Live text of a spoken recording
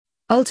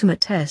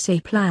Ultimate Essay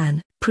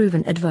Plan,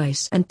 Proven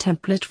Advice and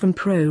Template from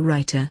Pro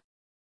Writer.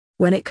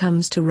 When it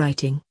comes to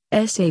writing,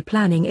 essay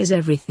planning is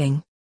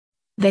everything.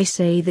 They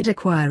say that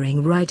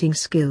acquiring writing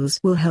skills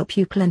will help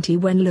you plenty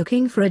when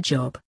looking for a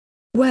job.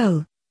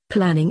 Well,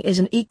 planning is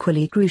an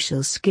equally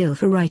crucial skill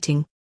for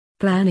writing.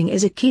 Planning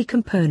is a key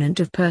component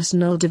of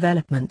personal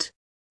development.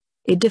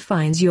 It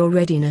defines your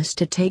readiness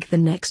to take the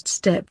next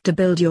step to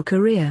build your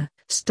career,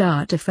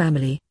 start a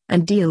family,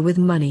 and deal with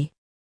money.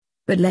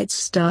 But let's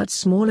start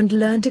small and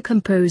learn to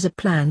compose a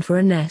plan for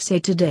an essay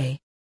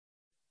today.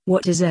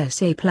 What is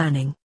essay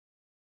planning?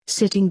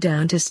 Sitting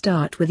down to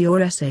start with your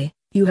essay,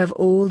 you have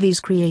all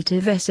these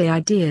creative essay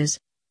ideas,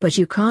 but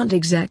you can't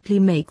exactly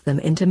make them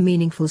into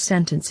meaningful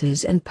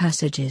sentences and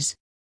passages.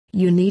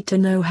 You need to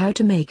know how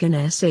to make an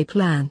essay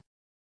plan.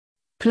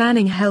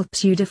 Planning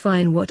helps you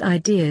define what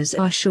ideas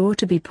are sure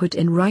to be put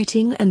in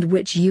writing and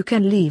which you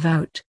can leave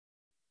out.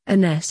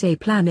 An essay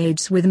plan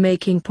aids with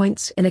making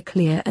points in a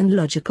clear and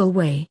logical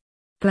way.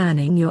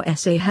 Planning your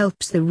essay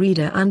helps the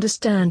reader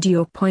understand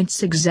your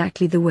points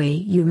exactly the way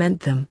you meant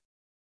them.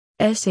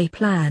 Essay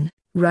Plan,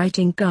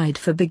 Writing Guide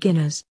for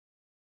Beginners.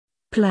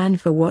 Plan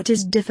for what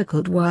is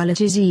difficult while it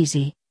is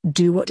easy,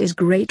 do what is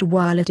great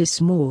while it is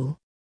small.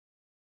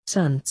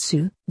 Sun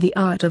Tzu, The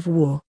Art of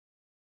War.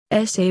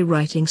 Essay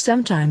writing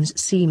sometimes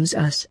seems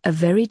us a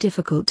very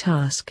difficult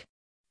task.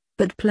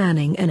 But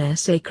planning an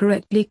essay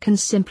correctly can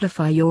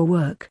simplify your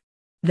work.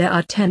 There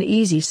are 10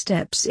 easy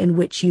steps in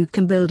which you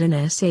can build an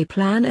essay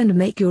plan and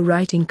make your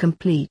writing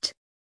complete.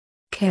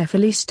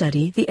 Carefully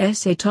study the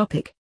essay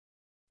topic.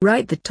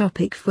 Write the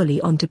topic fully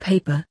onto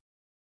paper.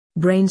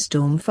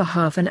 Brainstorm for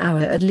half an hour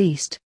at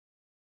least.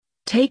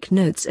 Take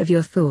notes of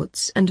your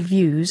thoughts and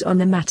views on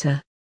the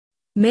matter.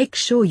 Make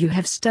sure you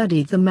have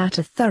studied the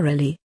matter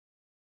thoroughly.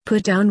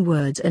 Put down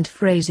words and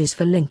phrases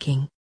for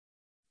linking.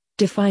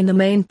 Define the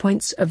main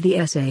points of the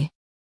essay.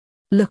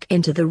 Look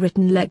into the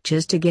written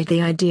lectures to get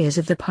the ideas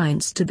of the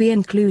points to be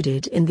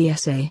included in the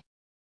essay.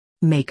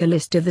 Make a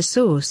list of the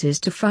sources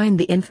to find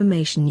the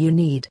information you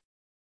need.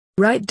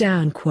 Write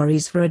down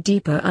queries for a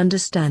deeper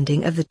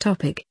understanding of the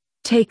topic.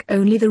 Take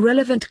only the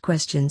relevant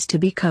questions to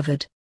be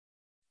covered.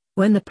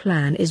 When the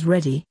plan is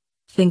ready,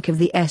 think of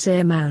the essay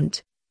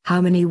amount,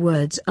 how many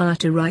words are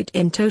to write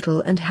in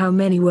total and how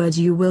many words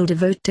you will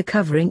devote to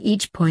covering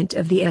each point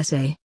of the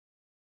essay.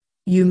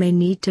 You may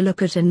need to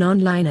look at an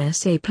online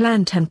essay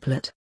plan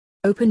template.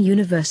 Open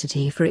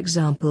University, for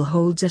example,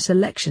 holds a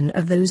selection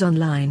of those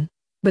online,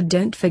 but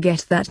don't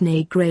forget that an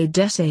A-grade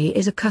essay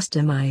is a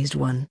customized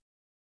one.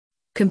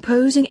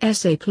 Composing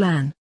essay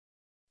plan.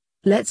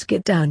 Let's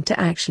get down to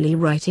actually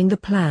writing the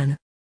plan.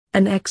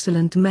 An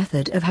excellent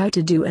method of how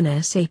to do an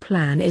essay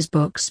plan is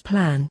box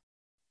plan.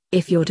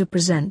 If you're to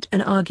present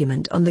an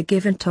argument on the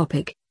given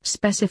topic,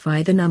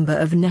 specify the number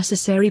of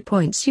necessary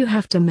points you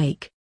have to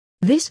make.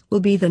 This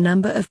will be the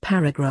number of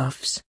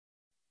paragraphs.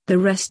 The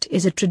rest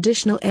is a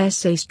traditional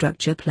essay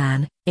structure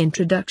plan: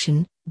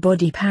 introduction,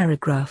 body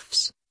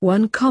paragraphs,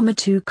 1,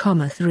 2,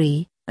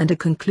 3, and a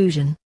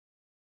conclusion.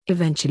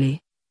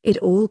 Eventually, it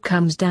all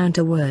comes down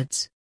to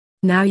words.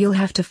 Now you'll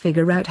have to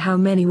figure out how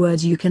many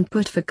words you can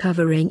put for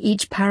covering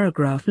each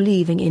paragraph,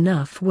 leaving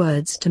enough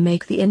words to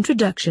make the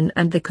introduction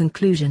and the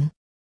conclusion.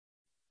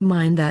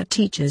 Mind that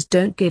teachers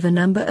don't give a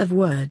number of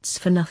words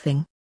for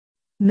nothing.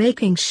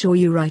 Making sure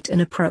you write an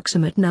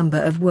approximate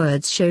number of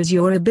words shows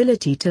your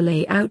ability to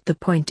lay out the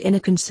point in a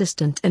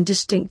consistent and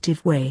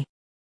distinctive way.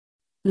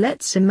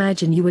 Let's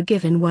imagine you were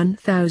given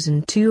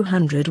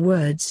 1,200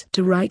 words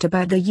to write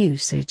about the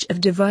usage of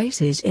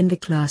devices in the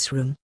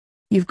classroom.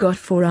 You've got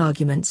 4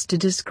 arguments to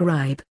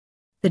describe.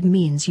 That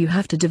means you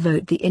have to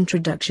devote the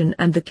introduction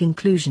and the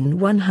conclusion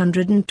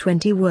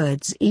 120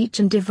 words each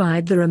and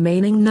divide the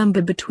remaining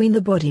number between the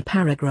body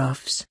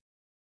paragraphs.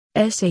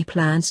 Essay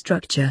plan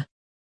structure.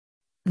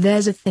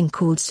 There's a thing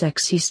called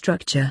sexy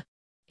structure.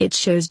 It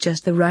shows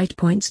just the right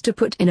points to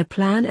put in a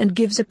plan and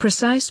gives a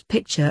precise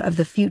picture of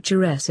the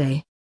future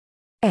essay.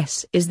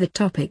 S is the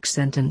topic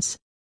sentence.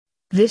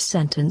 This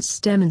sentence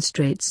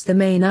demonstrates the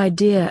main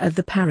idea of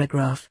the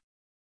paragraph.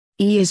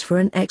 E is for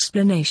an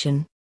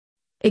explanation.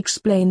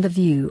 Explain the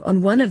view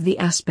on one of the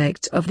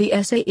aspects of the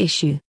essay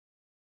issue.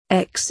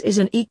 X is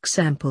an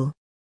example.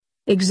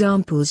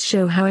 Examples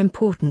show how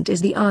important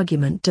is the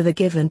argument to the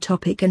given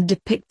topic and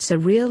depicts a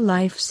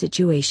real-life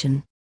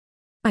situation.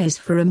 I is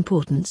for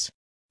importance.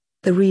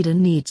 The reader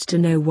needs to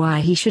know why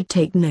he should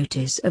take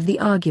notice of the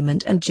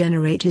argument and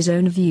generate his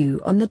own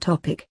view on the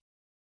topic.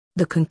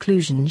 The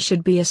conclusion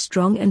should be a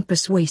strong and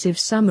persuasive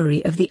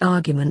summary of the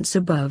arguments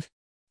above.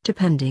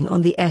 Depending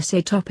on the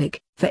essay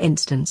topic, for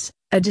instance,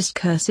 a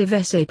discursive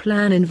essay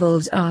plan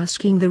involves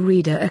asking the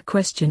reader a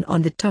question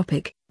on the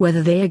topic,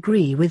 whether they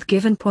agree with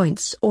given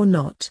points or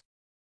not.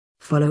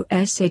 Follow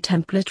essay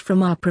template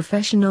from our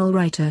professional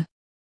writer.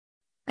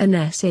 An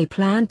essay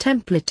plan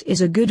template is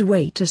a good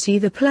way to see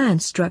the plan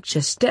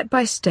structure step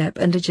by step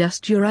and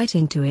adjust your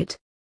writing to it.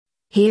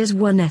 Here's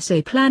one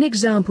essay plan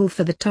example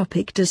for the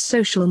topic: Does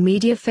social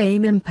media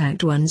fame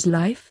impact one's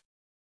life?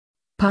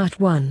 Part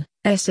 1,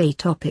 Essay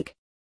topic.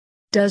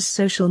 Does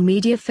social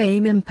media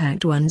fame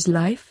impact one's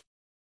life?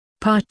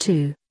 Part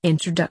 2,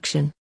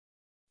 Introduction.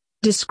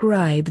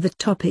 Describe the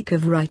topic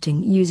of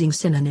writing using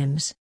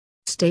synonyms.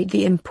 State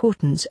the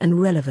importance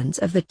and relevance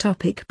of the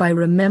topic by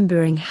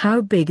remembering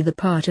how big the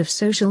part of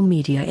social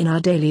media in our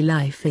daily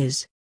life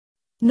is.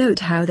 Note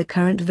how the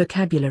current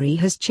vocabulary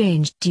has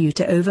changed due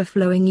to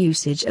overflowing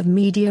usage of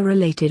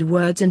media-related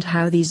words and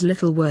how these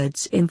little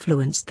words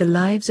influence the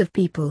lives of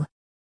people.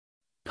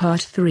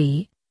 Part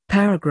 3,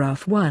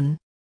 Paragraph 1.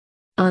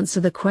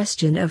 Answer the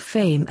question of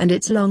fame and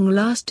its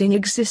long-lasting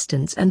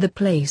existence and the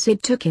place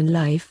it took in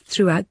life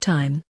throughout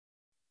time.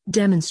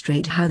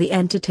 Demonstrate how the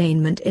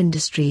entertainment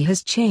industry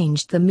has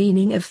changed the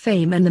meaning of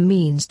fame and the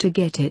means to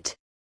get it.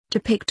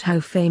 Depict how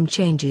fame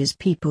changes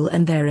people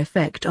and their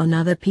effect on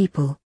other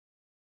people.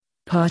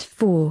 Part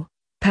 4,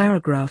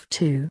 Paragraph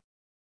 2.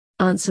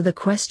 Answer the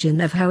question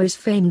of how is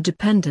fame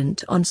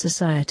dependent on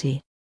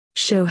society.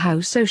 Show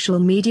how social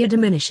media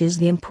diminishes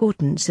the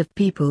importance of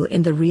people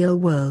in the real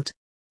world.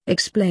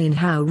 Explain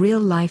how real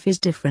life is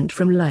different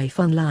from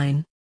life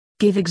online.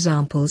 Give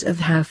examples of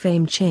how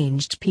fame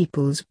changed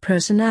people's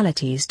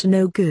personalities to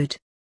no good.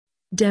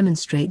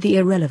 Demonstrate the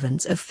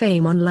irrelevance of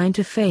fame online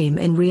to fame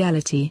in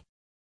reality.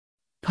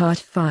 Part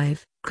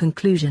 5,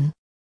 Conclusion.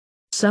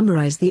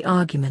 Summarize the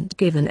argument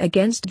given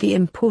against the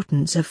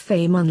importance of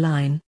fame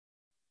online.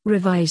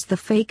 Revise the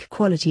fake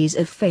qualities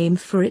of fame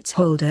for its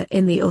holder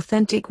in the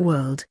authentic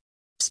world.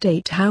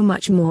 State how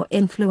much more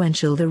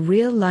influential the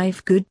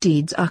real-life good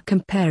deeds are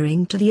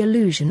comparing to the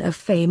illusion of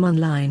fame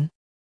online.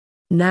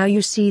 Now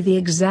you see the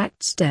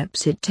exact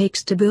steps it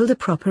takes to build a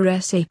proper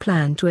essay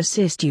plan to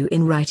assist you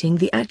in writing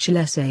the actual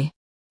essay.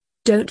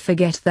 Don't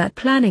forget that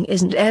planning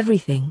isn't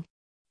everything.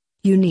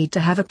 You need to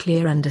have a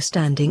clear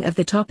understanding of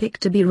the topic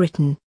to be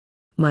written.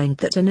 Mind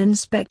that an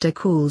Inspector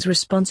Calls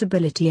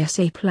responsibility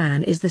essay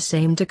plan is the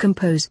same to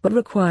compose but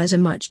requires a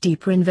much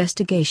deeper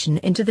investigation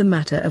into the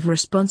matter of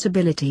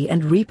responsibility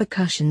and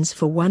repercussions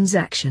for one's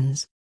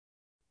actions.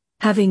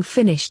 Having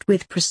finished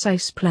with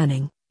precise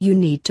planning, you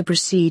need to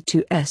proceed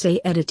to essay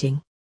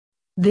editing.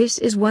 This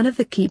is one of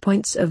the key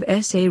points of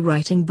essay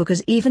writing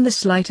because even the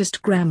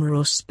slightest grammar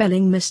or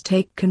spelling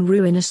mistake can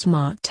ruin a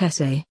smart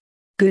essay.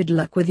 Good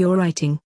luck with your writing.